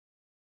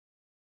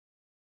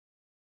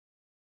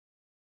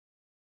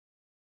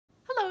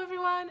Hello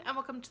everyone and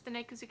welcome to the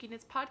Nekozuki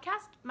Knits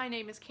podcast. My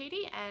name is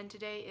Katie and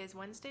today is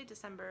Wednesday,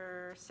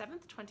 December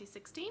 7th,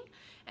 2016,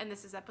 and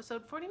this is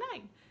episode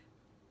 49.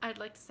 I'd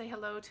like to say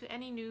hello to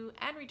any new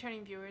and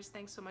returning viewers.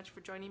 Thanks so much for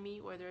joining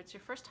me, whether it's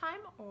your first time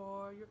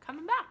or you're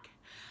coming back.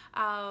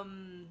 I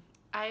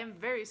am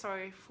very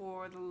sorry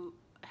for the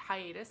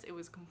hiatus. It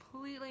was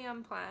completely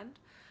unplanned,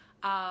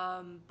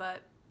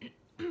 but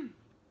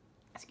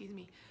excuse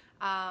me.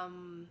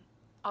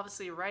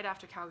 Obviously right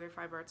after Calgary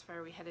Fiber Arts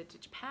Fair we headed to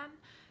Japan,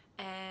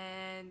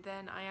 and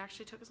then I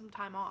actually took some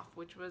time off,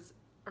 which was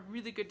a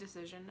really good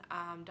decision.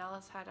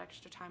 Dallas had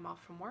extra time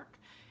off from work,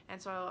 and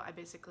so I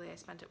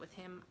spent it with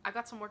him. I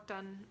got some work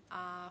done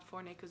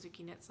for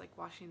Nekozuki Knits, like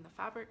washing the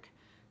fabric,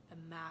 the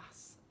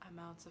mass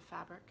amounts of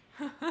fabric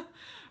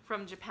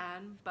from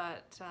Japan,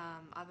 but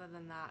other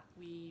than that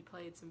we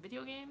played some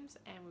video games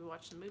and we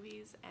watched some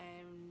movies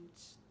and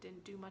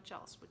didn't do much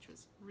else, which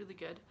was really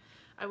good.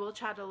 I will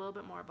chat a little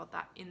bit more about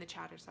that in the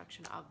chatter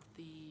section of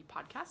the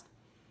podcast.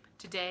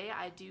 Today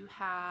I do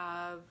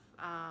have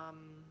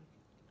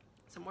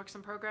some works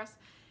in progress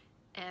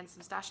and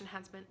some stash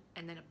enhancement,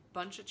 and then a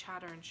bunch of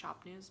chatter and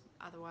shop news,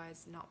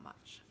 otherwise not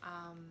much.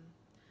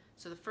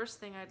 So the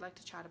first thing I'd like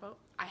to chat about,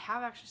 I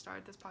have actually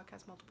started this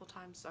podcast multiple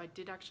times, so I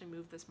did actually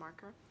move this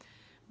marker,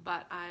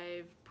 but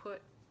I've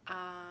put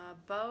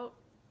about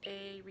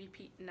a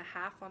repeat and a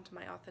half onto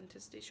my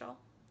Authenticity shawl.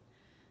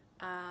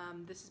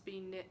 This is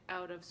being knit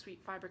out of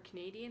Sweet Fiber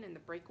Canadian in the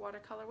Breakwater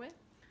colorway.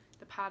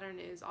 The pattern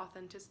is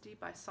Authenticity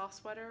by Soft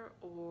Sweater,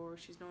 or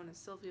she's known as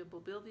Sylvia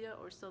Bulbilvia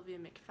or Sylvia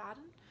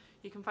McFadden.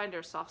 You can find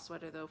her Soft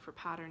Sweater though for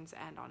patterns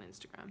and on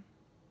Instagram.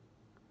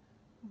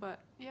 But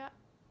yeah,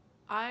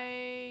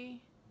 I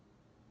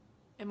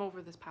am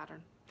over this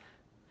pattern.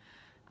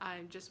 I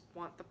just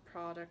want the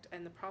product,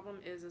 and the problem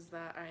is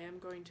that I am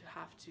going to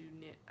have to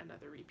knit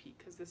another repeat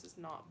because this is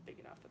not big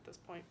enough at this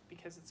point,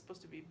 because it's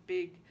supposed to be a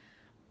big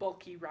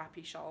bulky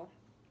wrappy shawl,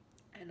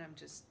 and I'm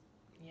just,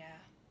 yeah,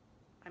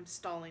 I'm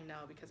stalling now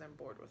because I'm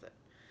bored with it.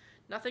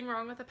 Nothing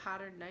wrong with the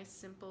pattern, nice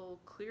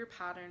simple clear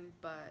pattern,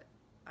 but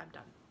I'm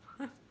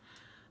done.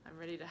 I'm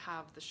ready to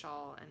have the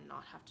shawl and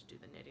not have to do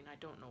the knitting. I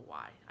don't know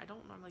why. I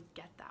don't normally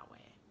get that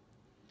way.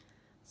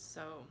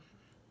 So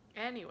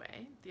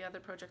anyway, the other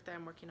project that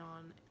I'm working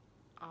on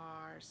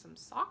are some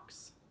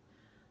socks.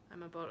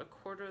 I'm about a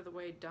quarter of the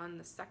way done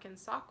the second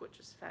sock, which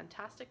is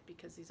fantastic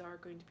because these are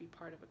going to be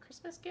part of a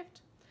Christmas gift.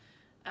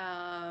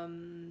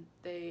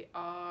 They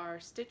are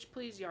Stitch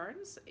Please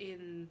yarns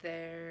in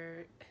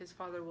their His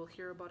Father Will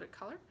Hear About It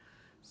color,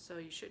 so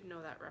you should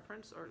know that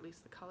reference, or at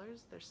least the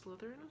colors. They're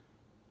Slytherin.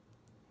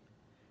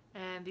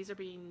 And these are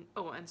being,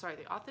 oh, and sorry,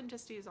 the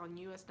Authenticity is on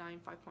US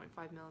 9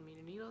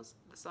 5.5mm needles.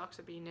 The socks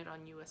are being knit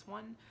on US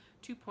 1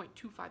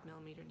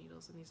 2.25mm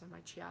needles, and these are my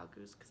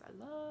Chiaogus because I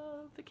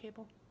love the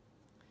cable.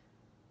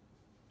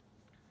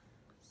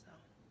 So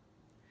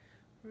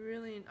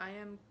really, I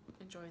am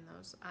enjoying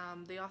those.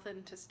 The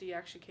Authenticity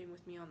actually came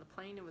with me on the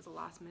plane. It was a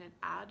last minute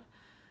ad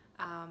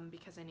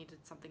because I needed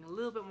something a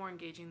little bit more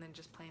engaging than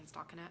just plain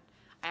stockinette.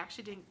 I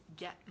actually didn't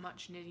get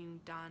much knitting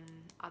done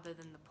other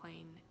than the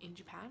plane in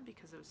Japan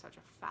because it was such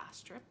a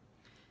fast trip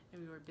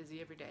and we were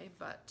busy every day,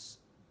 but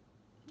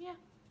yeah,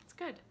 it's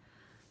good.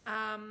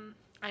 I'm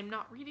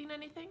not reading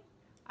anything.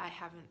 I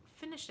haven't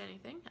finished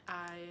anything.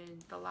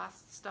 The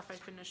last stuff I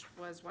finished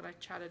was what I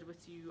chatted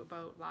with you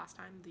about last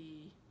time,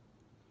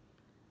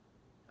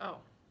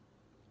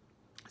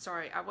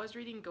 I was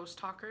reading Ghost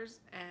Talkers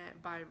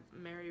by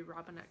Mary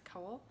Robinette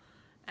Cowell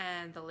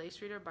and The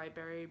Lace Reader by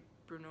Barry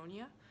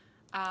Brunonia.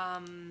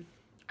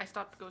 I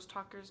stopped Ghost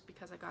Talkers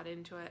because I got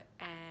into it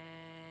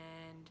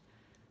and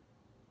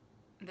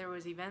there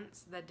was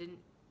events that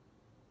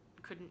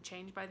couldn't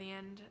change by the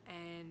end,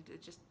 and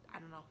it just, I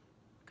don't know,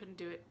 couldn't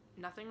do it.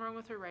 Nothing wrong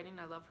with her writing.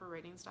 I love her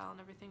writing style and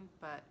everything,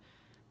 but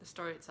the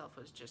story itself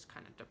was just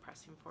kind of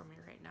depressing for me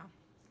right now.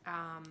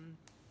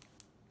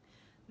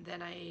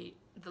 Then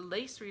The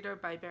Lace Reader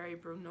by Barry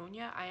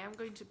Brunonia, I am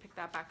going to pick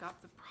that back up.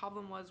 The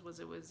problem was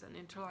it was an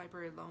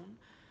interlibrary loan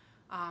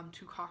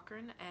to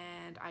Cochrane,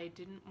 and I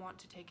didn't want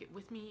to take it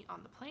with me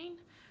on the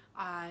plane.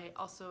 I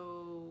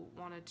also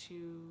wanted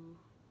to,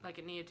 like,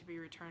 it needed to be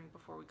returned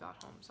before we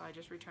got home, so I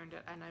just returned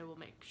it, and I will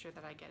make sure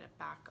that I get it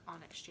back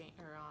on exchange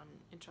or on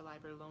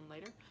interlibrary loan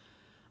later.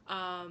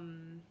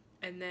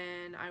 And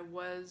then I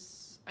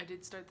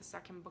did start the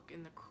second book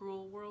in the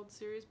Cruel World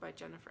series by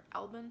Jennifer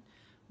Albin,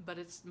 but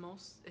it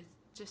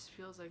just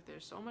feels like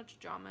there's so much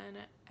drama in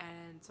it,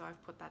 and so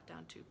I've put that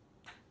down too.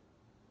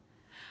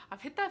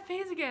 I've hit that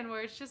phase again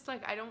where it's just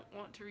like I don't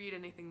want to read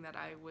anything that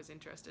I was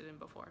interested in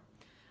before.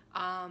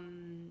 I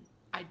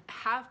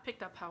have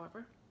picked up,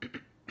 however,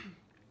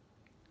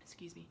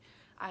 excuse me,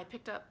 I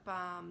picked up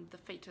The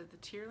Fate of the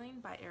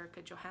Tierling by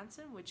Erica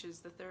Johansson, which is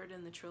the third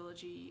in the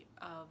trilogy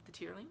of the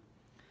Tierling.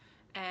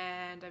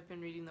 And I've been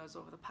reading those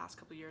over the past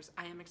couple years.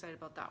 I am excited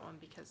about that one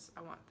because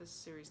I want this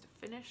series to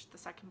finish. The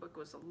second book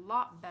was a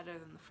lot better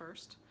than the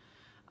first.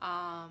 So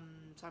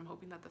I'm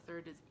hoping that the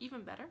third is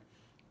even better.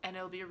 And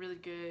it'll be a really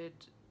good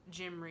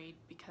gym read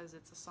because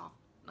it's a soft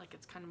like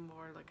it's kind of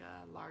more like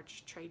a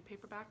large trade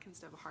paperback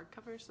instead of a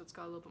hardcover, so it's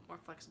got a little bit more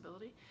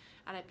flexibility.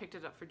 And I picked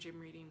it up for gym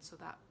reading so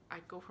that I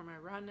go for my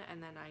run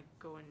and then I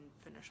go and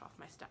finish off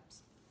my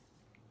steps.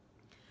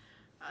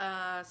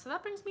 So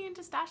that brings me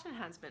into stash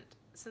enhancement.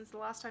 Since the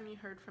last time you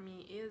heard from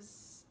me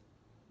is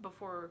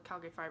before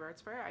Calgary Fiber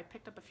Arts Fair, I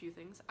picked up a few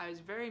things. I was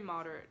very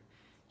moderate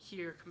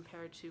here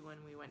compared to when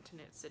we went to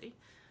Knit City,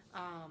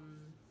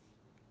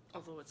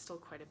 although it's still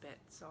quite a bit,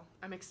 so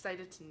I'm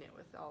excited to knit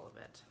with all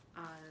of it.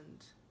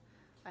 And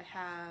I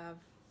have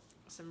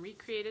some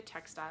recreated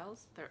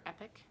textiles. They're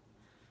Epic.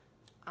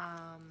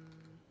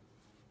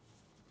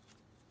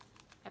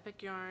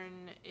 Epic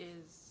yarn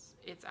is,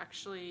 it's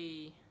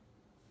actually,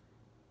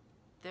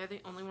 they're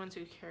the only ones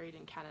who carry it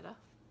in Canada.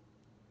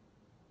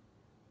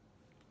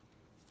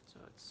 So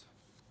it's,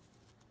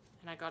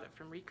 and I got it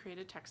from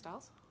Recreated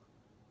Textiles.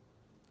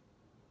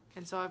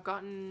 And so I've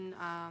gotten,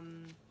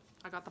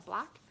 I got the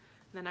black,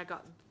 and then I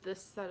got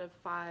this set of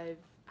 5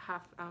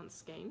 half-ounce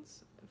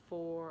skeins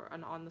for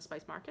an On the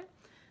Spice Market.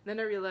 And then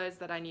I realized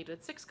that I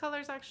needed 6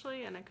 colors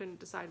actually, and I couldn't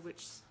decide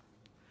which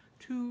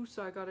 2,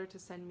 so I got her to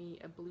send me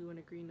a blue and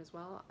a green as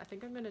well. I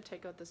think I'm going to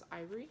take out this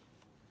ivory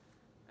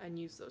and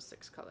use those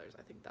 6 colors.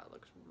 I think that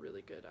looks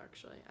really good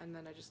actually. And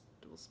then I just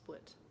will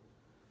split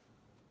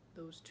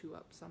those 2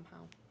 up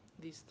somehow.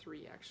 These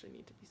 3 actually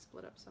need to be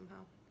split up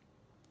somehow.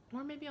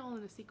 Or maybe all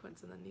in a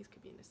sequence, and then these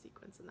could be in a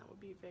sequence, and that would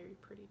be very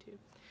pretty too.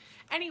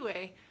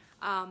 Anyway,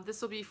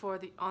 this will be for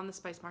the On the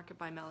Spice Market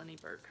by Melanie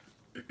Berg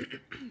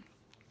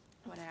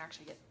when I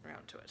actually get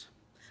around to it.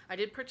 I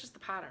did purchase the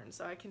pattern,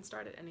 so I can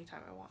start it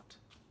anytime I want.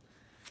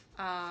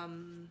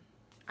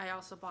 I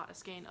also bought a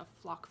skein of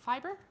Flock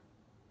Fiber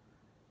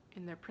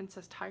in their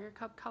Princess Tiger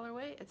Cub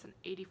colorway. It's an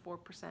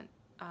 84%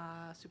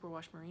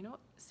 superwash merino,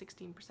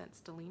 16%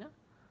 stellina.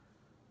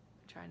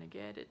 I'm trying to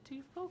get it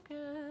to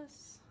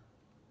focus.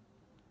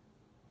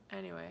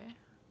 Anyway,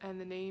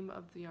 and the name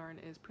of the yarn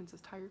is Princess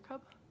Tiger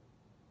Cub.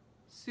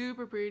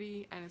 Super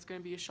pretty, and it's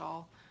going to be a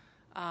shawl.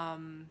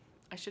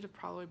 I should have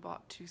probably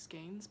bought 2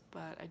 skeins,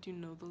 but I do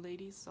know the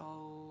ladies,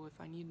 so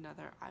if I need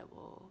another, I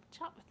will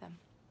chat with them.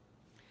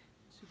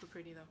 Super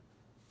pretty though.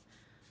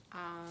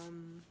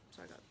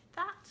 So I got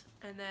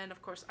that, and then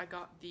of course I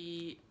got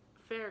the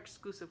Fair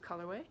exclusive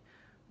colorway,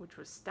 which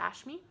was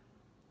Stash Me,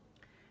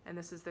 and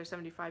this is their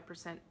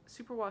 75%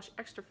 superwash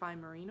extra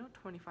fine merino,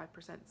 25%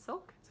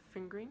 silk. It's a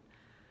fingering.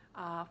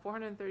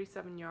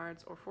 437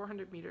 yards or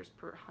 400 meters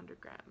per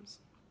 100 grams.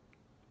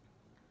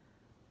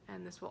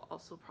 And this will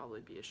also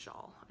probably be a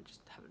shawl. I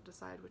just haven't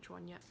decided which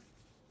one yet.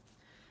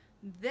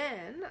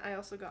 Then I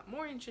also got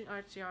more Ancient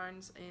Arts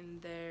yarns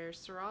in their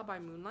Syrah by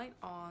Moonlight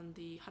on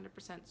the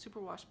 100%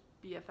 superwash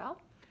BFL.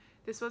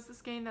 This was the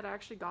skein that I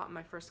actually got in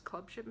my first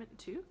club shipment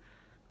too.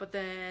 But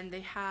then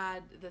they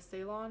had the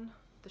Ceylon,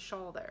 the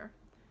shawl there,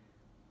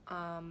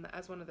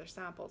 as one of their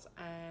samples,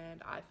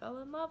 and I fell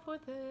in love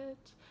with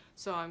it.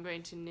 So I'm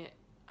going to knit,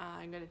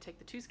 I'm going to take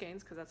the 2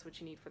 skeins because that's what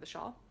you need for the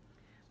shawl.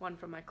 One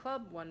from my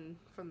club, one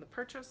from the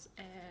purchase,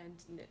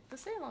 and knit the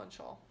Ceylon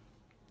shawl.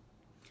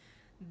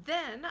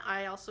 Then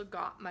I also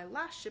got my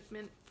last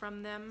shipment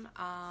from them,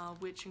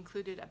 which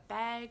included a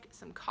bag,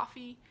 some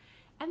coffee,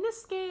 and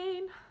this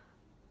skein.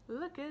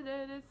 Look at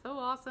it, it's so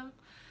awesome.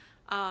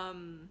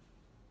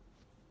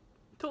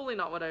 Totally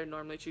not what I would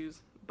normally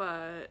choose,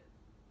 but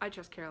I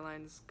trust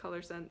Caroline's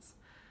color sense.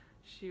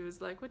 She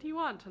was like, what do you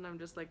want? And I'm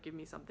just like, give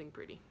me something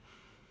pretty.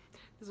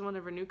 This is one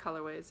of her new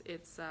colorways.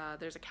 It's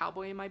there's a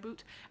cowboy in my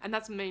boot, and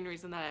that's the main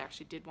reason that I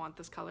actually did want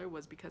this color,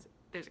 was because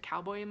there's a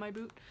cowboy in my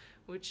boot,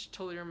 which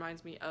totally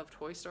reminds me of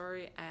Toy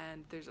Story,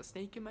 and there's a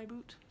snake in my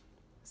boot.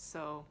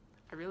 So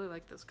I really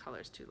like those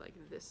colors too, like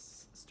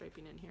this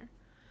striping in here.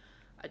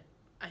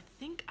 I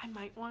think I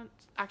might want,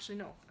 actually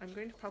no, I'm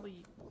going to probably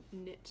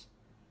knit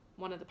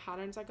one of the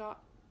patterns I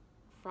got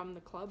from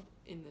the club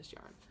in this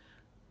yarn.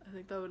 I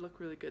think that would look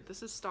really good.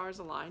 This is Stars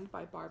Aligned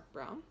by Barb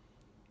Brown.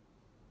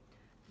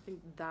 I think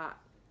that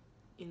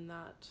in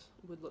that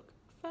would look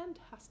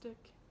fantastic.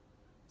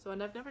 So,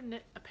 and I've never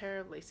knit a pair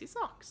of lacy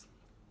socks.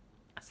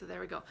 So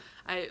there we go.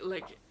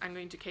 I'm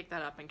going to cake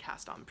that up and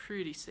cast on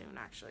pretty soon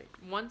actually.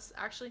 Once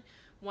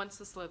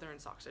the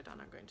Slytherin socks are done,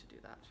 I'm going to do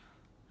that.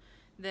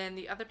 Then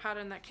the other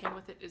pattern that came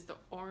with it is the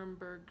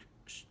Orenburg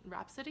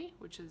Rhapsody,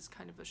 which is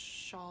kind of a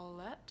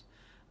shawlette,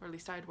 or at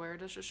least I'd wear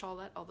it as a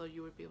shawlette, although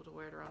you would be able to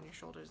wear it around your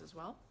shoulders as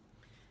well.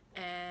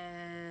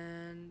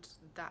 And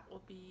that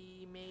will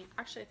be made,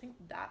 actually I think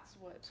that's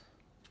what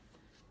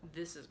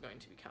this is going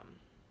to become,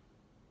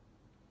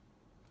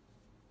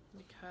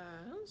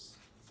 because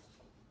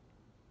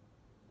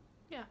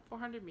yeah,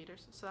 400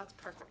 meters, so that's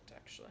perfect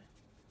actually.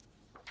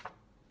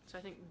 So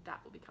I think that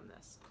will become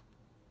this,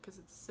 because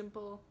it's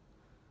simple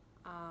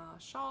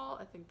shawl.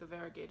 I think the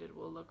variegated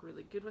will look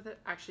really good with it.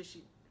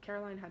 Actually,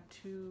 Caroline had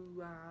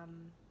 2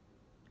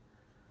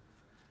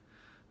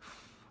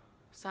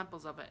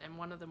 samples of it, and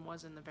one of them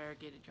was in the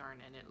variegated yarn,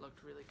 and it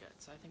looked really good.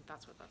 So I think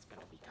that's what that's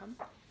going to become.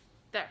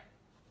 There.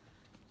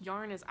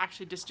 Yarn is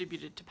actually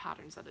distributed to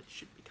patterns that it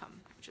should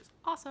become, which is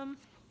awesome.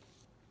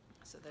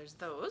 So there's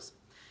those.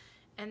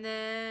 And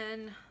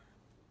then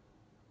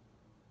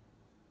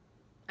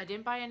I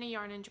didn't buy any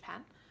yarn in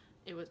Japan.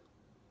 It was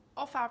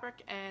all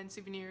fabric and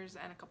souvenirs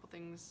and a couple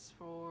things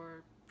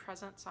for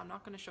presents, so I'm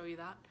not going to show you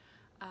that.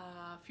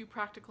 A few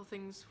practical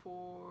things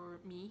for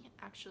me,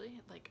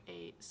 actually, like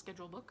a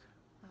schedule book,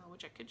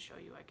 which I could show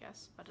you, I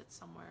guess, but it's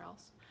somewhere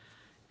else.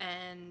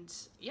 And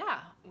yeah,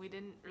 we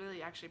didn't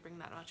really actually bring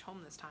that much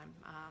home this time,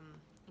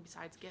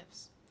 besides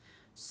gifts.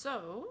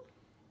 So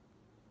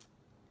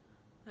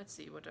let's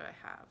see, what do I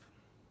have?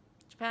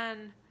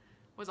 Japan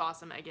was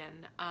awesome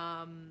again.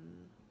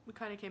 We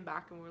kind of came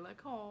back and we were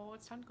like, oh,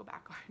 it's time to go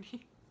back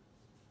already.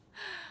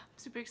 I'm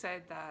super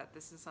excited that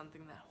this is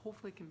something that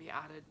hopefully can be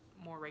added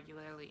more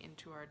regularly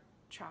into our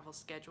travel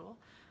schedule.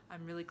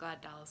 I'm really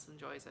glad Dallas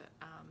enjoys it.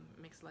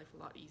 It makes life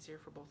a lot easier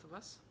for both of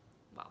us.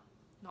 Well,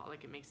 not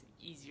like it makes it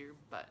easier,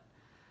 but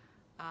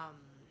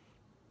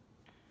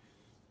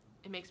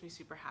it makes me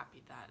super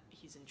happy that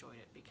he's enjoyed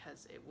it,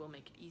 because it will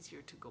make it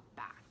easier to go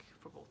back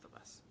for both of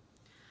us.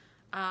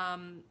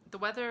 The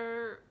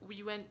weather,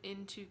 we went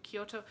into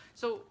Kyoto.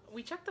 So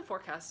we checked the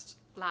forecast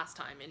last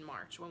time in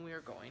March when we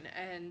were going,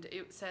 and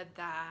it said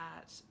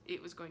that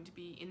it was going to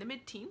be in the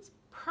mid-teens,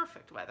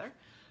 perfect weather,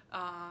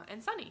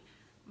 and sunny.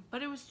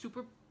 But it was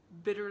super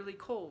bitterly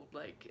cold.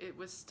 Like, it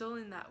was still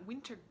in that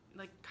winter,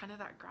 like kind of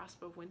that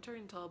grasp of winter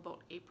until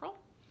about April.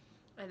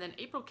 And then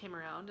April came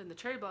around and the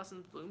cherry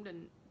blossoms bloomed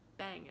and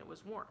bang, it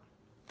was warm.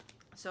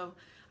 So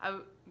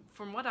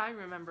from what I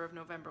remember of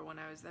November when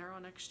I was there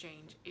on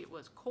exchange, it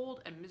was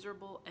cold and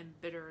miserable and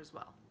bitter as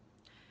well,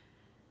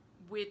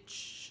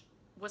 which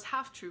was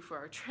half true for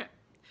our trip.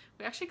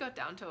 We actually got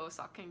down to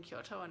Osaka and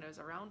Kyoto and it was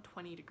around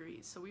 20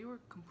 degrees, so we were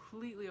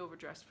completely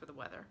overdressed for the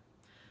weather.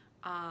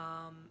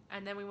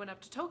 And then we went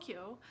up to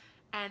Tokyo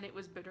and it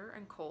was bitter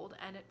and cold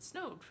and it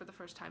snowed for the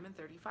first time in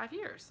 35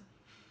 years.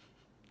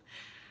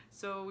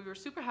 So we were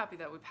super happy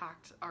that we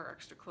packed our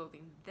extra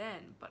clothing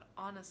then, but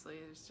honestly,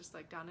 it's just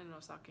like down in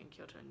Osaka and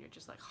Kyoto and you're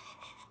just like,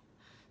 oh.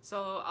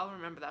 So I'll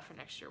remember that for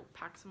next year. We'll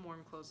pack some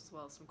warm clothes as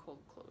well as some cold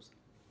clothes.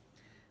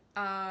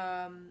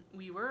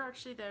 We were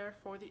actually there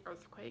for the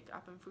earthquake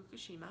up in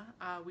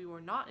Fukushima. We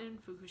were not in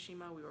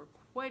Fukushima. We were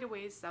quite a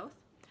ways south.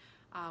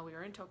 We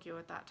were in Tokyo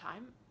at that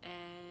time,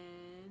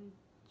 and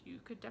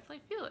you could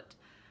definitely feel it.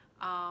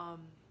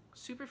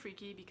 Super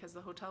freaky because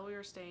the hotel we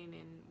were staying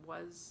in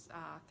was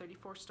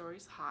 34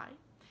 stories high,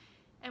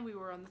 and we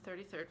were on the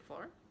 33rd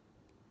floor.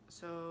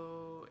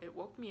 So it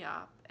woke me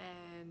up,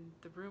 and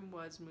the room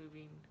was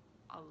moving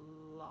a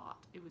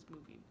lot. It was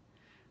moving.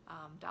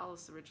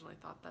 Dallas originally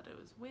thought that it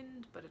was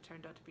wind, but it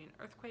turned out to be an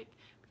earthquake,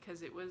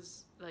 because it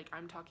was like,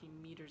 I'm talking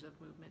meters of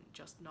movement,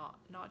 just not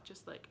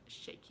just like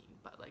shaking,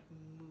 but like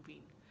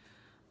moving.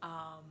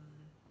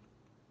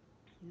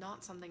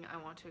 Not something I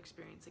want to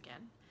experience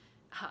again.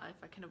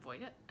 If I can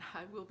avoid it.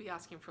 I will be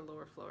asking for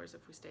lower floors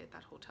if we stay at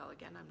that hotel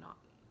again. I'm not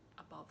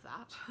above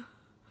that.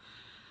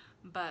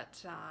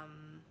 But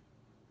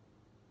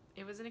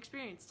it was an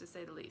experience, to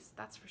say the least,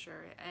 that's for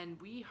sure. And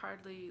we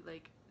hardly,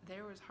 like,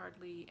 there was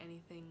hardly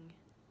anything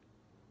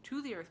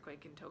to the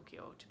earthquake in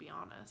Tokyo, to be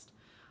honest.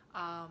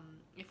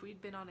 If we'd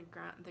been on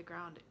the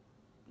ground,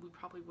 we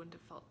probably wouldn't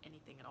have felt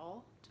anything at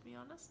all, to be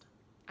honest.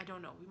 I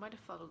don't know, we might have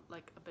felt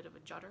like a bit of a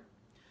judder,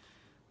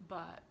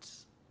 but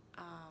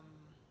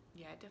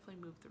yeah, it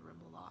definitely moved the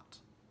room a lot.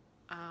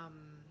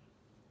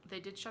 They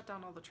did shut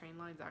down all the train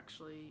lines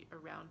actually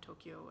around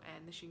Tokyo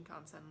and the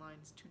Shinkansen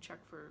lines to check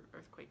for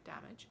earthquake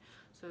damage,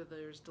 so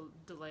there's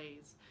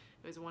delays.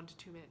 It was a 1 to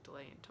 2 minute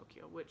delay in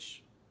Tokyo,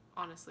 which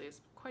honestly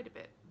is quite a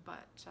bit,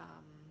 but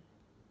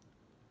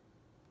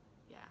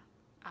yeah,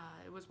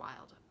 it was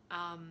wild.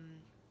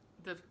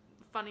 The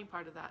funny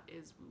part of that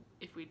is,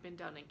 if we'd been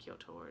down in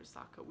Kyoto or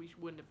Osaka, we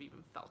wouldn't have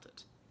even felt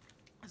it.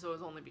 So it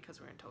was only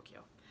because we were in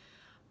Tokyo.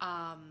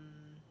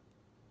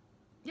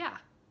 Yeah,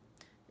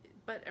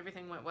 but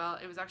everything went well.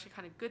 It was actually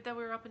kind of good that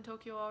we were up in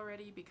Tokyo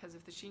already, because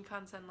if the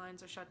Shinkansen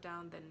lines are shut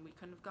down, then we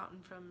couldn't have gotten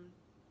from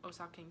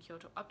Osaka and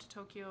Kyoto up to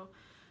Tokyo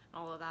and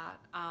all of that.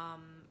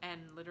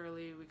 And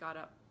literally we got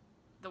up.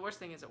 The worst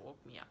thing is it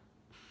woke me up.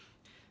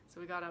 So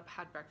we got up,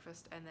 had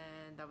breakfast, and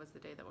then that was the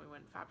day that we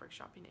went fabric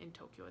shopping in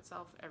Tokyo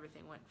itself.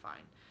 Everything went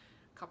fine.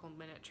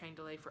 Couple-minute train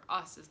delay for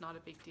us is not a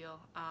big deal,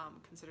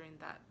 considering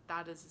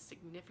that is a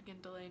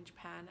significant delay in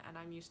Japan, and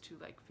I'm used to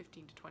like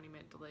 15 to 20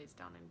 minute delays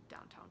down in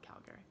downtown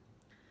Calgary.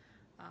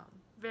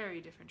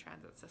 Very different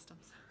transit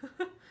systems.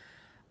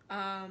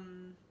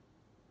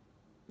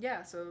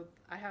 Yeah, so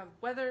I have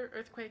weather,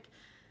 earthquake,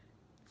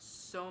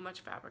 so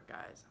much fabric,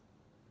 guys.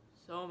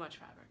 So much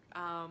fabric.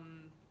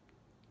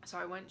 So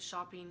I went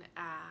shopping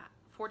at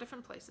 4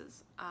 different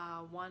places.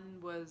 One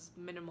was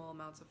minimal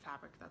amounts of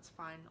fabric, that's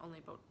fine, only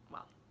about,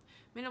 well,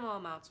 minimal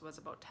amounts was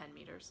about 10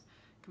 meters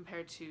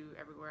compared to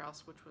everywhere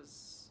else, which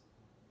was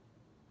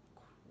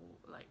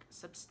like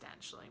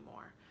substantially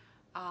more.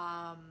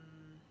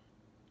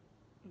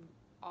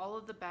 All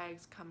of the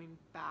bags coming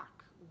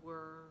back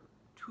were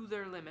to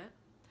their limit,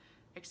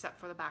 except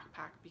for the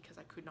backpack, because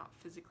I could not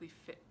physically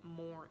fit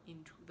more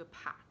into the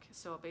pack.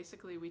 So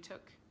basically we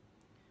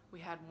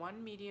had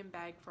 1 medium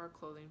bag for our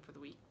clothing for the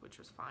week, which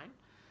was fine.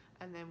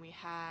 And then we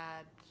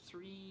had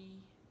 3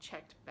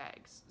 checked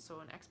bags.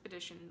 So an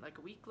expedition, like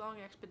a week-long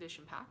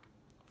expedition pack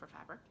for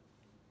fabric.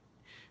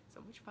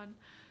 So much fun.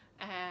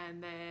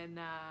 And then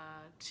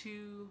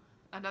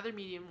another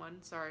medium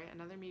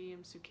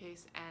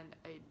suitcase and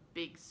a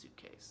big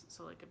suitcase.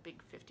 So like a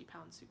big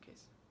 50-pound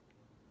suitcase.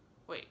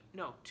 Wait,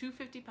 no, 2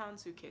 50-pound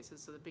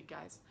suitcases, so the big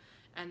guys,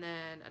 and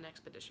then an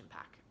expedition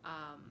pack.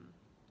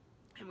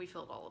 And we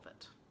filled all of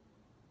it,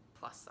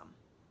 plus some.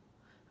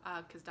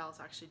 Because Dallas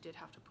actually did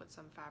have to put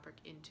some fabric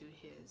into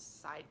his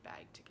side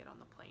bag to get on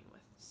the plane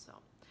with.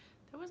 So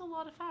there was a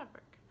lot of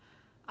fabric.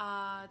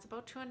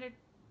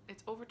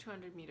 It's over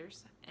 200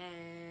 meters,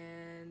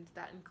 and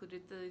that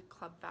included the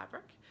club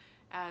fabric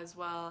as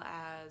well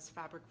as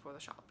fabric for the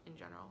shop in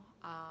general.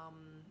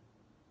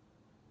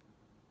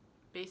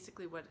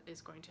 Basically what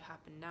is going to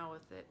happen now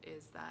with it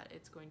is that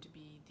it's going to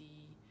be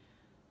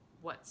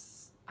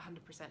what's 100%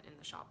 in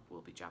the shop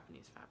will be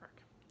Japanese fabric.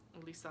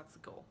 At least that's the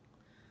goal.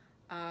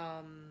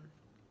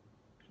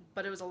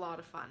 But it was a lot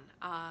of fun.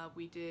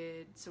 We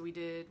did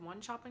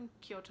one shop in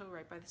Kyoto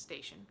right by the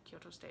station,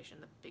 Kyoto Station,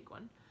 the big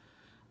one.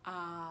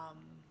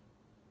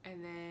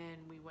 And then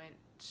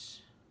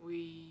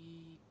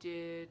we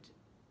did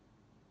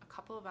a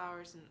couple of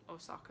hours in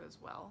Osaka as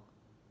well,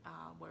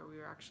 where we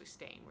were actually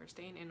staying. We were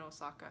staying in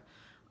Osaka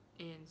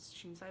in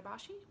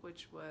Shinsaibashi,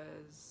 which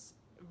was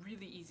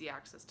really easy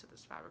access to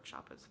this fabric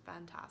shop. It was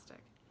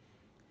fantastic.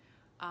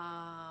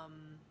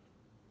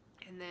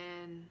 And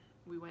then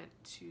we went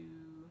to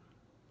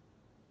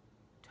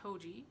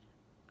Toji,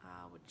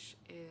 which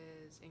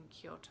is in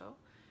Kyoto,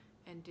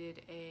 and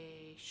did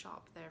a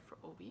shop there for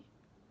Obi.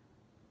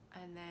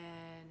 And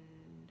then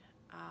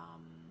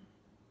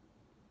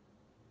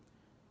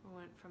we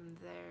went from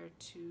there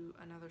to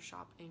another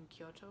shop in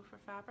Kyoto for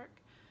fabric,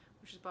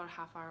 which is about a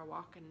half-hour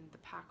walk, and the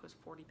pack was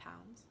 40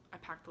 pounds. I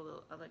packed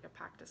I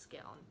packed a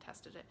scale and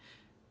tested it,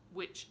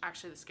 which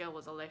actually the scale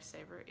was a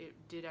lifesaver. It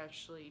did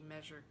actually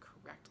measure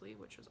correctly,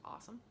 which was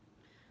awesome.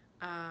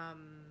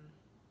 And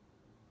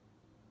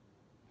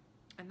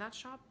that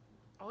shop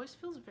always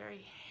feels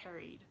very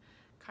harried,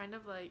 kind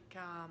of like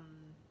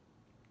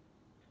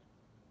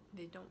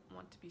they don't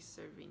want to be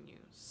serving you.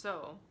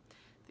 So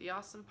the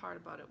awesome part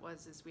about it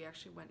is we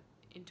actually went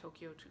in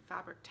Tokyo to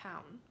Fabric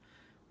Town,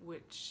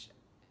 which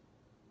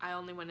I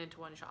only went into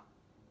one shop.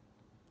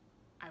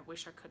 I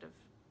wish I could have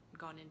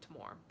gone into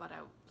more, but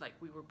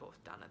we were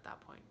both done at that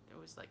point. It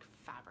was like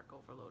fabric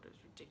overload. It was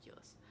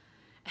ridiculous.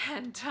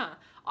 And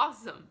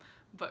awesome,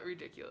 but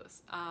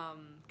ridiculous.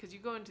 Because you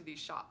go into these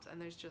shops and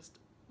there's just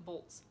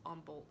bolts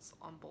on bolts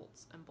on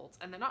bolts and bolts,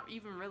 and they're not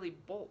even really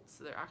bolts.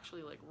 They're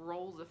actually like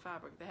rolls of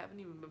fabric. They haven't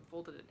even been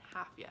folded in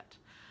half yet.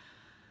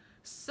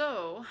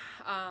 So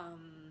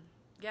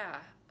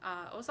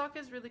Osaka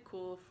is really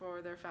cool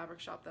for their fabric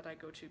shop that I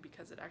go to,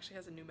 because it actually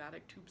has a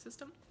pneumatic tube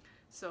system.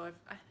 So I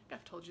think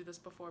I've told you this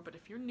before, but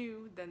if you're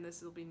new, then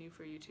this will be new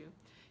for you too.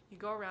 You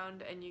go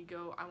around and you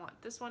go, I want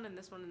this one and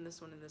this one and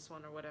this one and this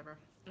one, or whatever,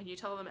 and you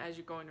tell them as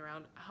you're going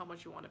around how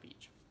much you want of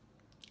each,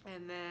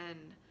 and then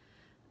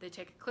they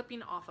take a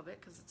clipping off of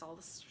it, because it's all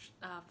the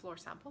floor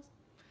samples,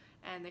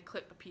 and they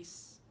clip a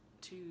piece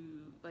to,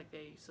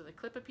 they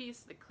clip a piece,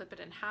 they clip it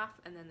in half,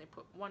 and then they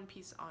put one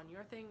piece on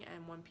your thing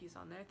and one piece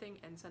on their thing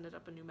and send it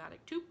up a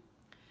pneumatic tube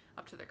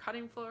up to their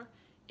cutting floor.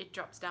 It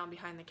drops down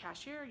behind the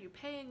cashier, you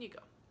pay, and you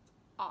go.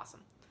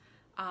 Awesome.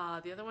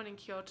 The other one in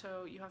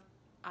Kyoto, you have,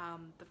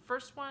 the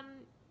first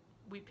one,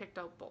 we picked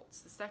out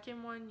bolts. The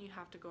second one, you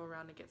have to go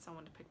around and get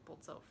someone to pick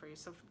bolts out for you.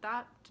 So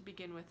that, to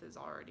begin with, is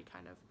already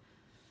kind of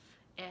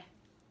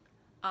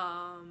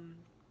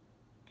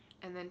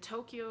and then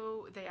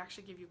Tokyo, they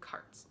actually give you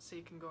carts, so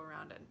you can go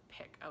around and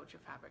pick out your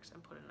fabrics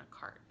and put in a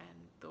cart,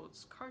 and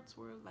those carts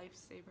were a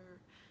lifesaver.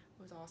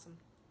 It was awesome.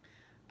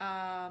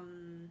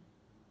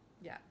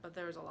 Yeah, but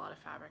there was a lot of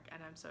fabric,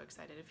 and I'm so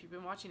excited. If you've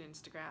been watching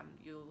Instagram,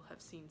 you'll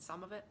have seen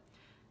some of it.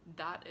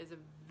 That is a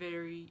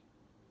very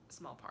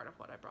small part of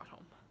what I brought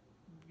home.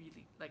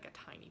 Really, like a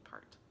tiny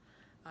part.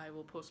 I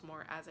will post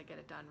more as I get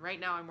it done. Right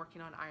now I'm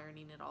working on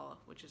ironing it all,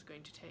 which is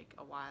going to take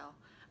a while.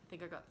 I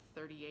think I got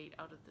 38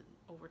 out of the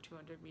over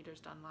 200 meters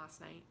done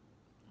last night.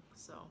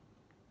 So,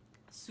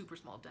 a super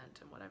small dent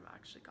in what I've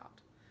actually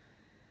got.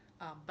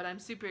 But I'm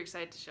super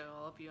excited to show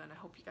all of you, and I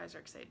hope you guys are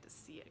excited to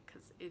see it,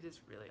 because it is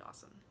really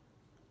awesome.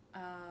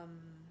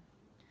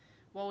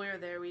 While we were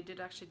there, we did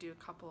actually do a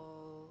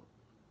couple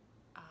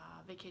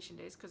vacation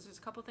days, because there's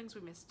a couple things we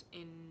missed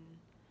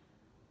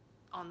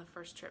on the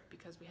first trip,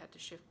 because we had to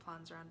shift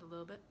plans around a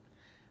little bit.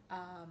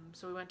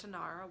 So we went to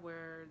Nara,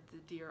 where the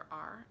deer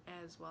are,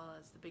 as well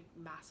as the big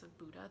massive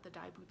Buddha, the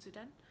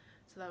Daibutsuden.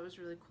 So that was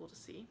really cool to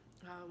see.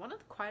 One of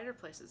the quieter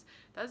places.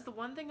 That is the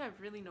one thing I've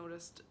really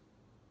noticed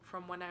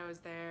from when I was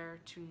there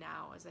to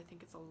now, is I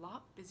think it's a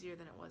lot busier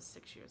than it was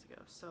 6 years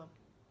ago. So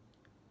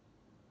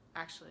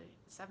actually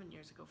 7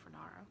 years ago for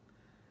Nara.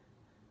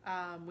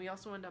 We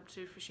also went up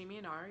to Fushimi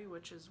Inari,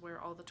 which is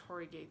where all the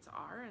torii gates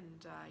are,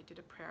 and I did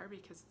a prayer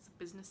because it's a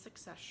business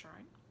success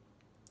shrine.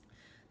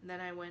 And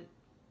then I went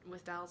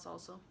with Dallas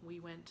also, we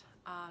went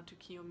to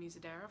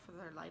Kiyomizu-dera for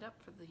their light up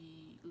for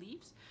the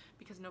leaves,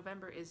 because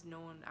November is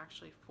known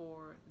actually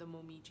for the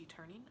Momiji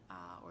turning,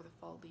 or the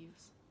fall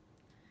leaves.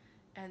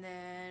 And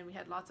then we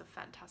had lots of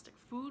fantastic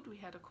food. We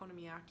had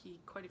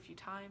okonomiyaki quite a few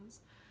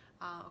times.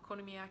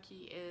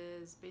 Okonomiyaki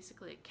is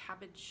basically a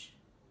cabbage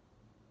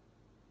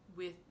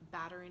with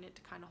batter in it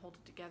to kind of hold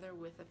it together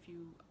with a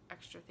few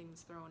extra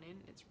things thrown in.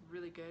 It's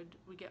really good.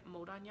 We get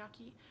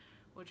modanyaki,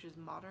 which is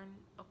modern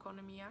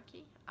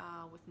okonomiyaki,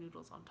 with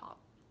noodles on top,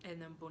 and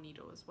then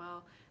bonito as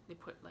well. They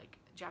put like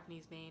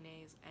Japanese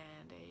mayonnaise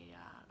and a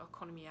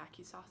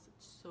okonomiyaki sauce.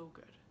 It's so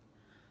good.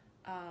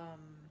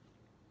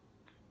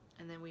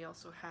 And then we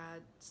also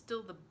had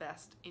still the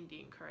best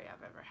Indian curry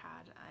I've ever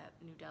had at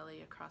New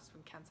Delhi, across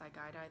from Kansai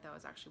Gaidai. That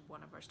was actually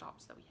one of our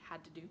stops that we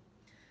had to do.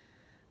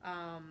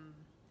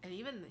 And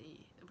even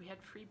we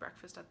had free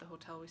breakfast at the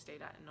hotel we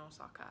stayed at in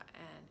Osaka,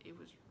 and it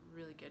was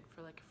really good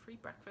for like a free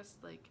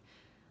breakfast. Like,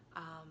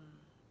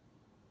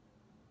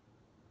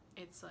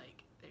 it's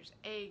like there's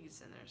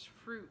eggs and there's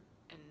fruit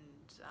and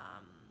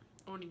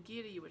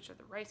onigiri, which are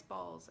the rice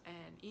balls,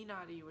 and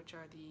inari, which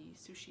are the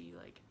sushi,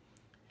 like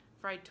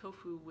fried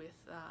tofu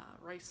with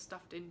rice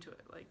stuffed into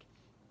it. Like,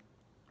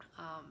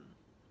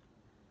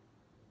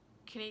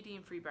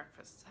 Canadian free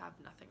breakfasts have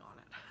nothing on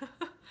it.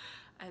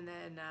 And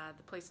then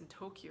the place in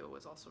Tokyo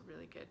was also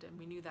really good, and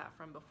we knew that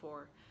from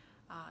before.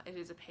 It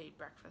is a paid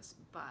breakfast,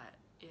 but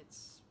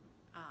it's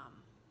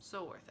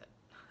so worth it.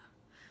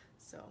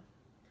 So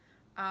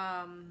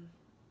that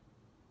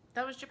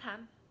was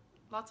Japan.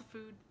 Lots of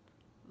food,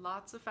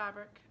 lots of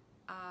fabric,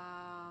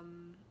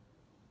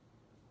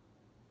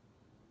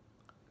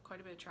 quite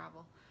a bit of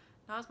travel.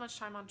 Not as much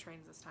time on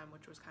trains this time,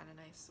 which was kind of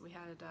nice. We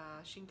had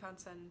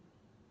Shinkansen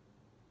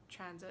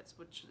transits,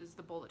 which is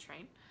the bullet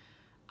train,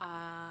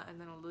 and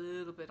then a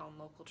little bit on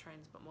local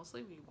trains, but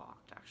mostly we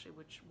walked actually,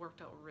 which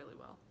worked out really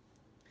well.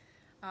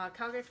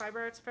 Calgary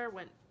Fiber Arts Fair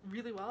went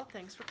really well.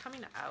 Thanks for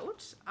coming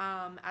out.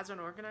 As an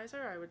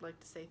organizer, I would like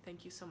to say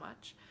thank you so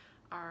much.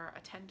 Our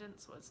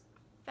attendance was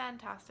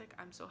fantastic.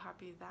 I'm so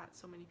happy that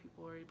so many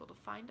people were able to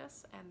find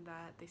us and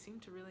that they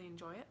seemed to really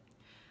enjoy it.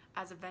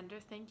 As a vendor,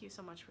 thank you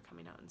so much for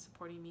coming out and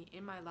supporting me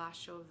in my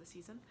last show of the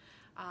season.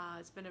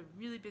 It's been a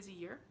really busy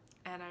year,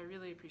 and I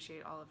really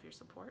appreciate all of your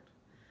support.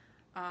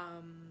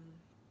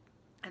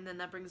 And then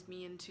that brings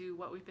me into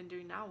what we've been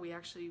doing now. We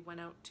actually went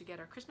out to get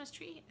our Christmas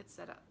tree. It's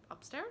set up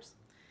upstairs,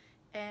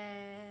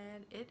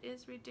 and it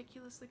is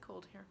ridiculously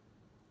cold here.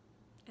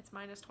 It's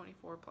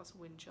 -24 plus a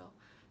wind chill,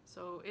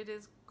 so it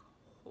is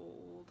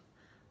cold.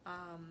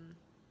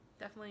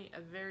 Definitely a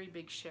very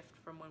big shift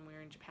from when we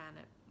were in Japan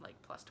at like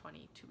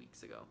 +20 2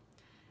 weeks ago.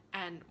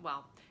 And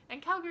well,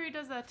 and Calgary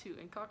does that too,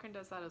 and Cochrane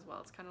does that as well.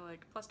 It's kind of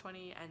like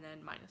 +20 and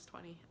then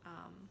 -20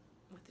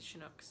 with the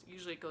Chinooks.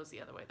 Usually it goes the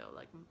other way though,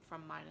 like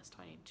from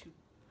 -20 to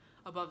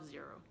above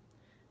 0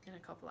 in a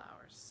couple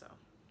hours. So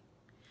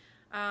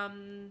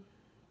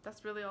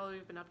that's really all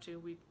we've been up to.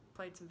 We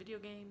played some video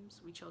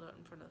games, we chilled out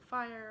in front of the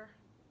fire,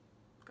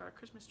 got our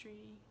Christmas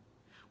tree.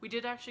 We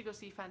did actually go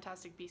see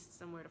Fantastic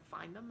Beasts and Where to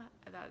Find Them.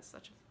 That is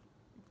such a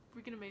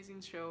freaking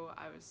amazing show.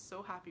 I was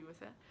so happy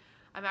with it.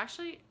 I'm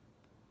actually,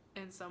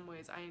 in some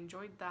ways, I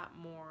enjoyed that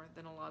more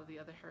than a lot of the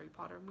other Harry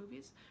Potter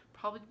movies,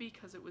 probably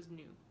because it was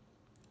new.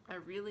 I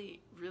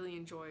really, really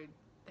enjoyed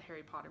the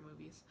Harry Potter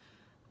movies,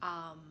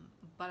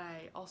 but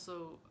I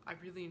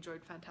really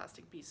enjoyed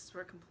Fantastic Beasts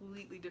for a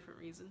completely different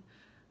reason,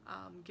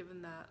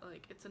 given that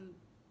like it's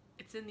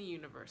in the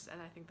universe,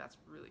 and I think that's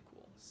really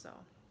cool.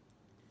 So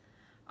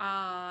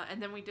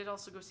and then we did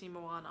also go see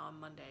Moana on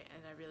Monday,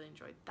 and I really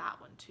enjoyed that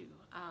one too.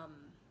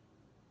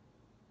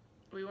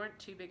 We weren't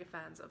too big of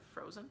fans of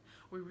Frozen.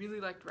 We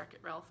really liked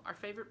Wreck-It Ralph. Our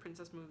favorite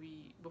princess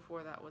movie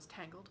before that was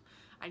Tangled.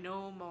 I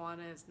know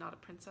Moana is not a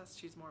princess,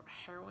 she's more of a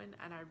heroine,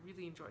 and I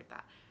really enjoyed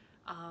that.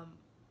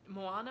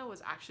 Moana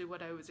was actually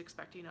what I was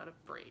expecting out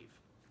of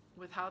Brave.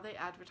 With how they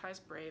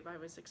advertised Brave, I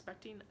was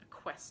expecting a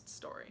quest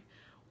story,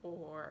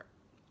 or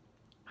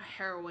a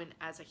heroine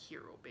as a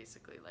hero,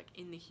 basically, like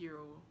in the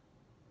hero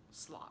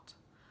slot.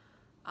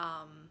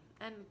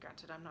 And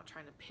granted, I'm not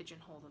trying to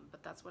pigeonhole them,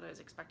 but that's what I was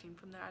expecting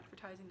from their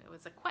advertising. It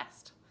was a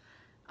quest.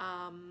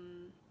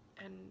 And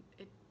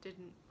it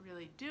didn't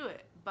really do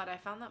it, but I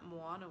found that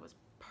Moana was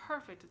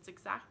perfect. It's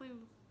exactly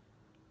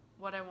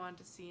what I wanted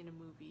to see in a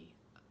movie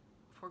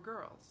for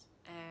girls,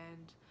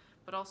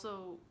 but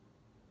also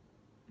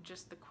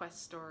just the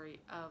quest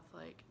story of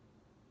like,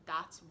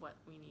 that's what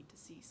we need to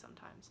see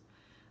sometimes.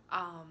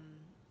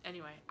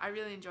 Anyway, I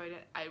really enjoyed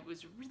it. I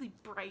was really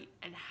bright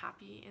and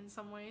happy in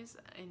some ways,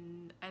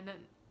 in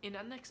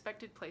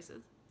unexpected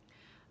places.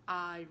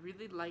 I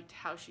really liked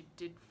how she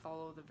did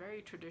follow the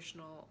very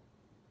traditional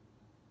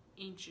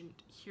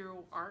ancient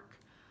hero arc.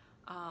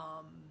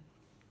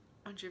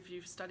 I'm sure if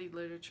you've studied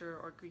literature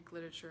or Greek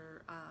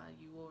literature,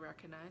 you will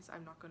recognize.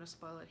 I'm not going to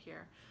spoil it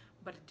here,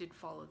 but it did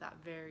follow that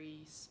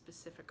very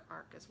specific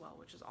arc as well,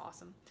 which is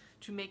awesome,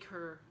 to make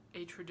her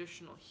a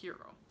traditional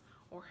hero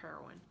or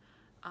heroine.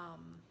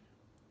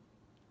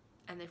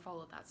 And they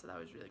followed that, so that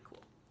was really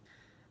cool.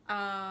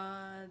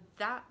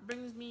 That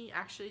brings me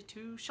actually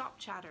to shop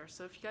chatter.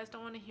 So if you guys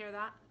don't want to hear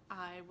that,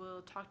 I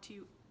will talk to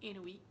you in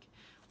a week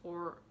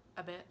or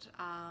a bit.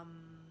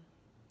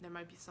 There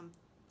might be some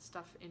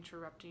stuff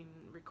interrupting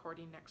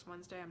recording next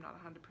Wednesday. I'm not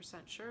 100%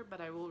 sure,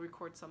 but I will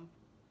record some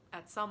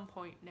at some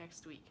point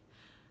next week.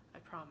 I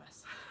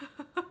promise.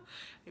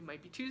 It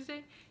might be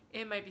Tuesday.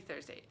 It might be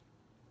Thursday.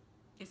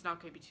 It's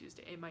not going to be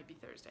Tuesday. It might be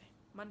Thursday.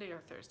 Monday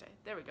or Thursday.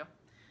 There we go.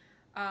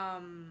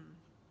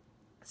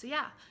 So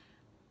yeah,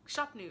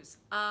 shop news.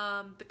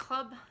 The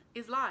club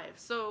is live.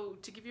 So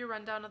to give you a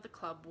rundown of the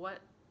club, what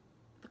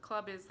the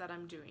club is that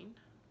I'm doing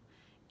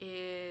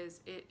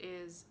is it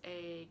is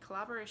a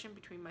collaboration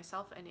between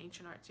myself and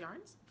Ancient Arts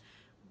Yarns.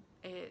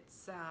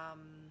 It's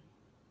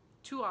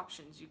 2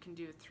 options. You can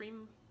do a 3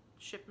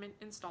 shipment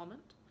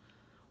installment,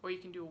 or you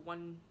can do a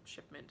 1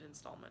 shipment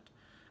installment.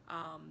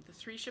 The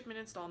 3 shipment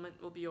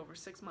installment will be over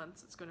 6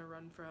 months. It's going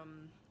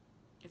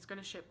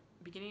to ship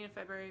beginning of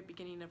February,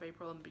 beginning of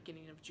April, and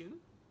beginning of June.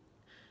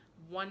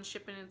 1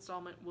 shipment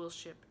installment will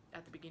ship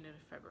at the beginning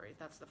of February.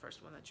 That's the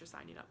first one that you're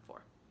signing up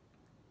for.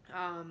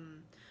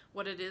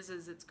 What it is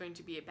it's going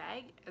to be a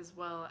bag as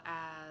well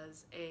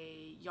as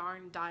a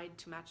yarn dyed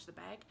to match the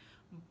bag.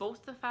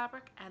 Both the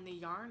fabric and the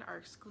yarn are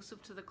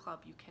exclusive to the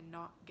club. You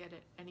cannot get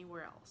it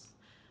anywhere else.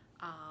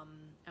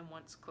 And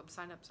once club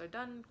signups are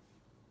done,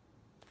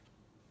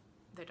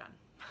 they're done.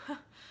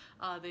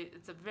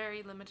 It's a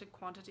very limited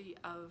quantity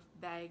of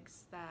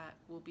bags that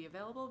will be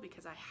available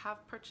because I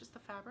have purchased the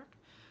fabric.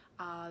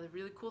 The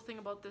really cool thing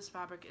about this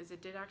fabric is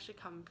it did actually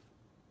come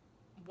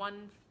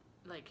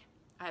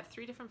I have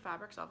 3 different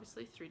fabrics,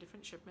 obviously, 3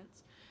 different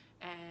shipments,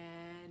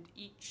 and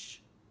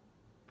each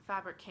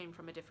fabric came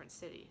from a different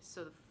city.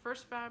 So the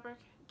first fabric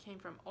came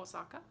from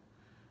Osaka,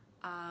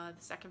 the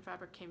second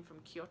fabric came from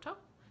Kyoto,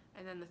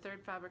 and then the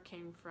third fabric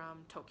came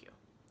from Tokyo.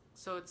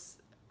 So it's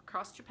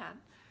across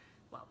Japan,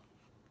 well,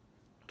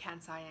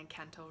 Kansai and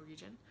Kanto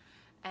region.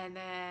 And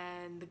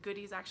then the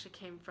goodies actually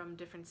came from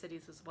different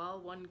cities as well.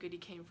 1 goodie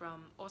came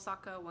from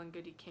Osaka, 1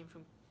 goodie came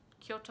from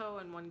Kyoto,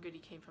 and 1 goodie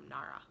came from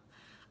Nara.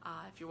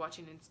 If you're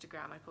watching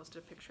Instagram, I posted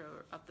a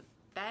picture of the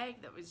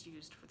bag that was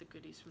used for the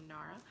goodies from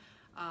Nara.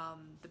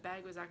 The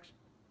bag was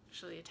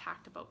actually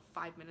attacked about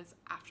 5 minutes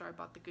after I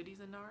bought the goodies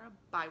in Nara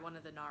by one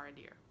of the Nara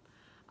deer.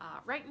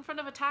 Right in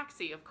front of a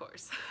taxi, of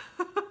course.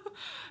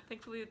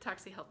 Thankfully, the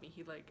taxi helped me.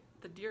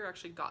 The deer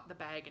actually got the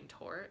bag and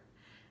tore it,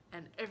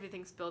 and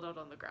everything spilled out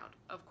on the ground,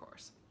 of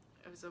course.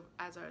 It was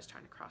as I was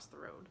trying to cross the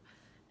road.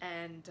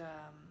 And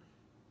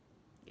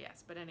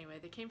yes, but anyway,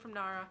 they came from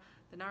Nara.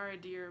 The Nara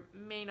deer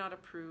may not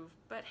approve,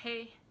 but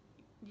hey,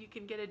 you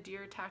can get a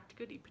deer attacked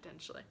goodie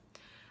potentially.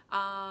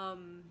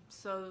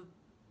 So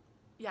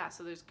yeah,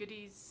 so there's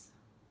goodies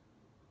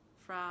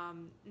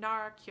from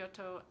Nara,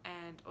 Kyoto,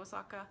 and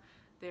Osaka.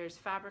 There's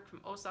fabric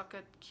from Osaka,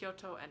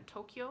 Kyoto, and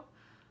Tokyo.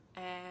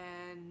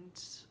 And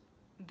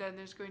then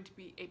there's going to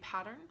be a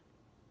pattern,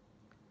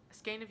 a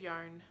skein of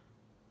yarn,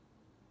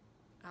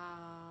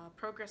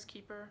 progress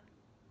keeper.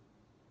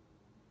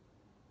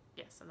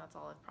 Yes, and that's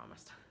all I've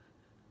promised.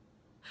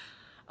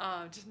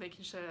 Just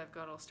making sure that I've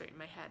got it all straight in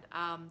my head.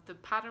 The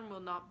pattern will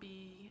not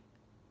be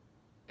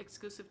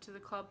exclusive to the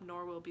club,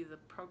 nor will be the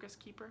progress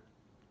keeper,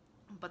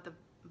 but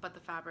the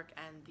fabric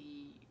and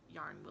the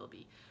yarn will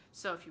be.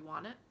 So if you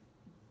want it,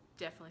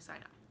 definitely sign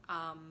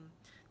up.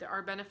 There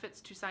are benefits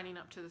to signing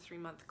up to the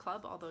 3-month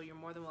club, although you're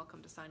more than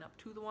welcome to sign up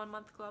to the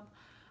 1-month club.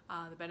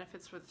 The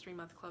benefits for the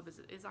 3-month club is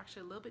it is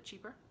actually a little bit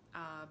cheaper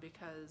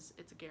because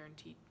it's a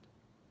guaranteed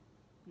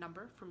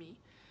number for me.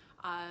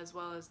 As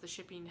well as the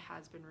shipping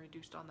has been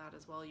reduced on that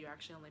as well. You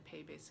actually only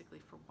pay basically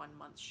for 1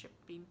 month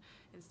shipping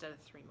instead of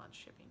 3 months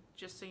shipping,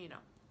 just so you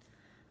know.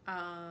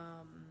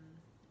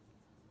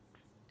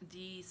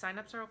 The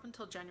signups are open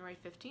till January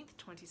 15th,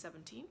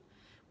 2017.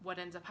 What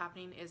ends up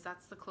happening is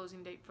that's the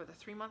closing date for the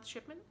 3-month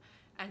shipment,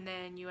 and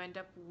then you end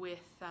up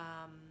with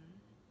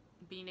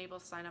being able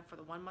to sign up for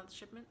the 1-month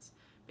shipments.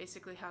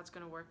 Basically how it's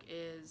going to work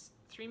is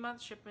 3-month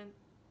shipment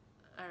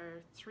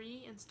or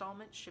 3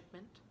 installment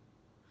shipment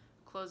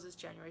closes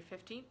January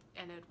 15th,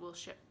 and it will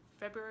ship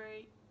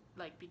February,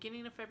 like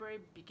beginning of February,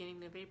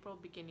 beginning of April,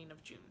 beginning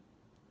of June.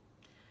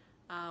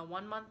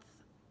 1 month,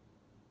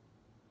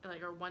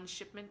 or 1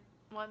 shipment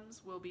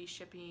ones will be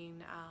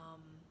shipping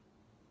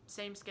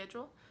same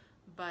schedule,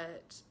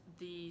 but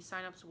the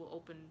signups will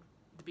open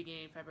the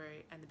beginning of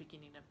February and the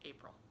beginning of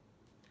April.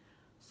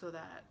 So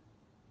that,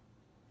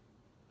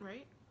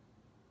 right?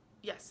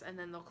 Yes, and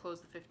then they'll close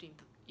the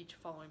 15th each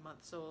following month.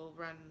 So it'll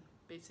run,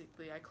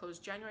 basically, I close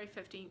January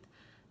 15th,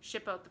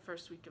 ship out the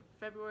first week of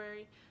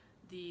February.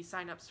 The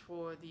signups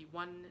for the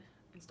 1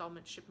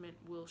 installment shipment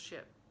will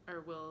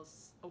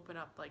open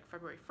up like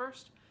February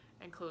 1st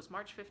and close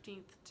March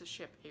 15th to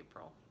ship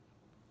April.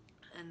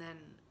 And then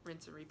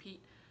rinse and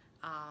repeat.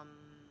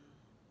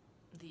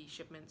 The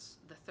shipments,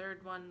 the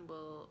 3rd one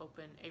will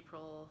open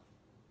April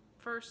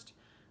 1st,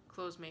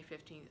 close May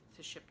 15th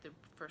to ship the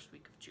first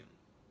week of June.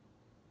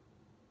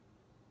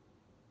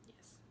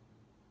 Yes.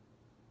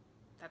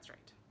 That's right.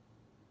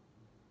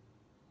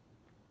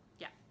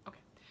 Yeah, okay.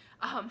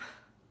 I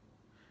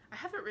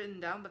have it written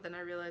down, but then I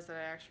realized that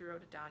I actually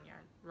wrote it down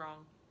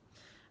wrong.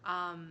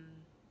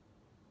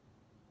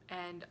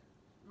 And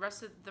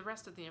the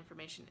rest of the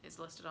information is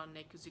listed on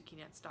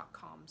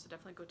nekozukimits.com, so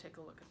definitely go take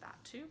a look at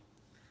that too.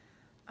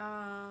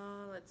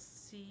 Let's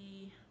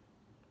see.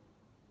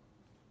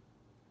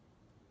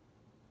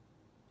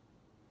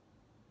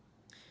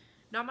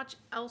 Not much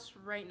else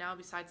right now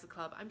besides the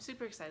club. I'm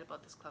super excited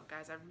about this club,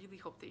 guys. I really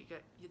hope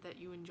that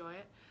you enjoy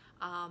it.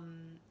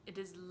 It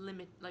is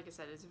like I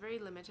said, it's very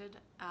limited.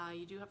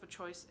 You do have a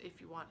choice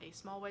if you want a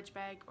small wedge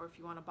bag or if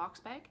you want a box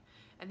bag,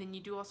 and then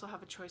you do also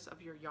have a choice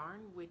of your yarn,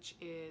 which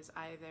is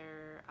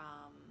either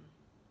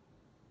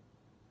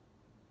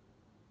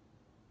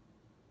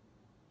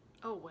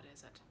oh, what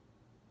is it?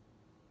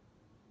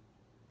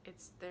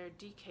 It's their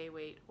DK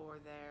weight or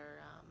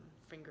their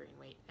fingering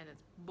weight, and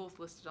it's both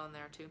listed on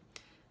there too.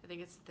 I think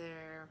it's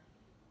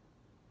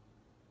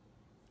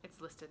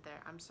listed there.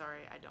 I'm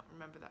sorry, I don't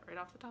remember that right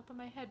off the top of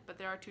my head, but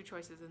there are two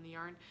choices in the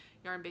yarn.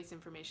 Yarn-based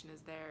information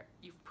is there.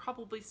 You've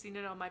probably seen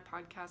it on my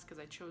podcast because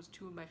I chose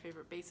two of my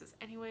favorite bases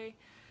anyway,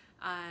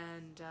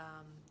 and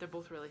they're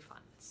both really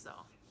fun. So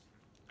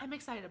I'm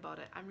excited about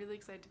it. I'm really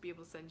excited to be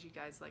able to send you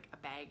guys like a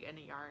bag and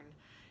a yarn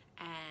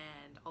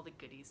and all the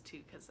goodies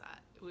too, because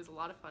it was a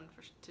lot of fun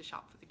to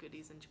shop for the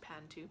goodies in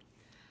Japan too.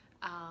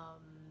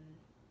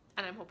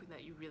 And I'm hoping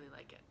that you really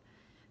like it.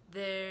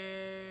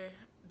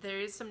 There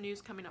is some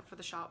news coming up for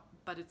the shop,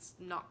 but it's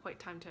not quite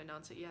time to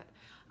announce it yet.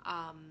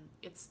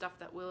 It's stuff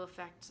that will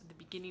affect the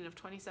beginning of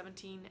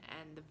 2017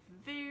 and the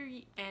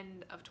very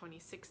end of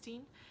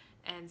 2016.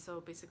 And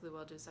so basically what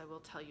I'll do is I will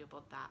tell you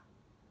about that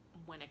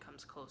when it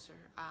comes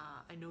closer.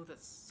 I know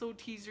that's so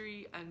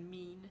teasery and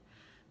mean,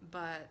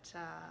 but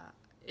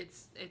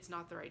it's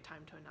not the right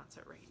time to announce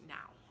it right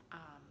now.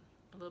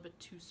 A little bit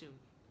too soon.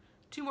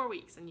 2 more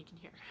weeks and you can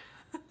hear.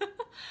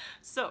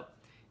 So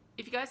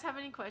if you guys have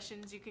any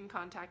questions, you can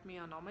contact me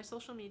on all my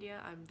social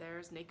media. I'm there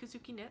as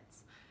Nekozuki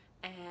Knits,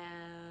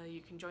 and you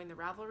can join the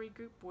Ravelry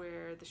group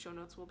where the show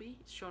notes will be.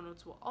 Show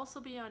notes will also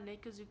be on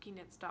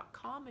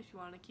nekozukimits.com if you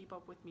want to keep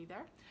up with me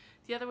there.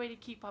 The other way to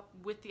keep up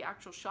with the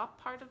actual shop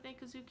part of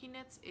Nekozuki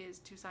Knits is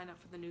to sign up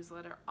for the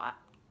newsletter on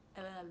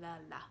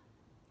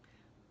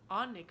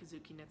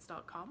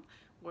nekozukimits.com,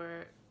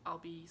 where I'll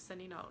be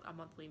sending out a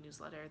monthly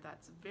newsletter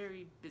that's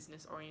very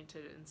business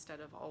oriented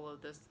instead of all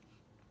of this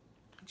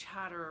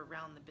chatter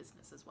around the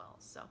business as well.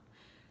 So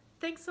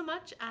thanks so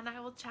much, and I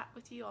will chat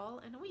with you all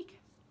in a week.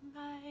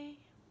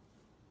 Bye.